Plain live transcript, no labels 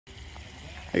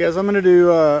Hey guys, I'm going to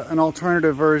do an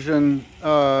alternative version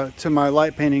to my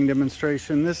light painting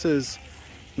demonstration. This is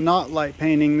not light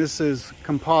painting, this is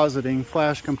compositing,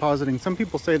 flash compositing. Some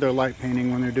people say they're light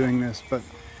painting when they're doing this, but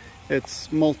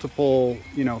it's multiple,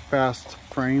 fast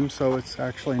frames, so it's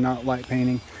actually not light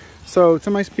painting. So to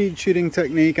my speed shooting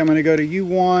technique, I'm going to go to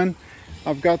U1.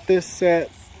 I've got this set.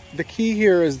 The key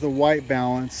here is the white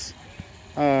balance.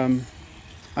 I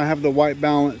have the white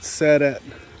balance set at,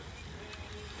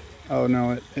 oh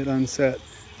no, it unset.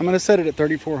 I'm going to set it at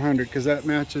 3400 because that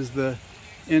matches the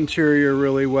interior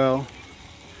really well.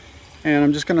 And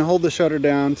I'm just going to hold the shutter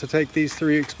down to take these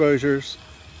 3 exposures.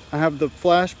 I have the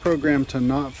flash program to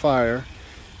not fire,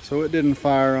 so it didn't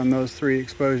fire on those 3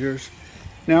 exposures.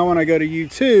 Now when I go to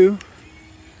U2,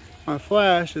 my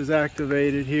flash is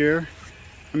activated here.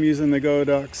 I'm using the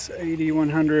Godox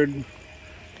 8100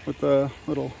 with the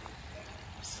little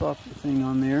soft thing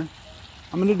on there.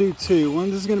 I'm going to do 2. One,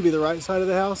 this is going to be the right side of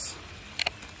the house,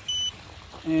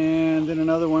 and then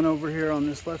another one over here on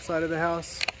this left side of the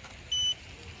house.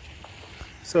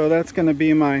 So that's going to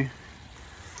be my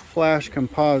flash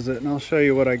composite, and I'll show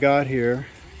you what I got here.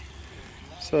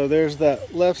 So there's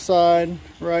that left side,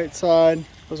 right side.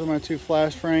 Those are my 2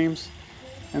 flash frames.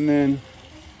 And then,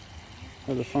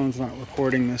 oh, the phone's not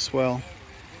recording this well,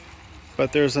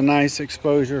 but there's a nice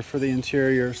exposure for the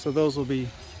interior. So those will be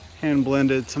hand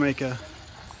blended to make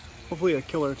hopefully a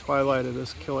killer twilight of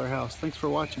this killer house. Thanks for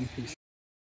watching. Peace.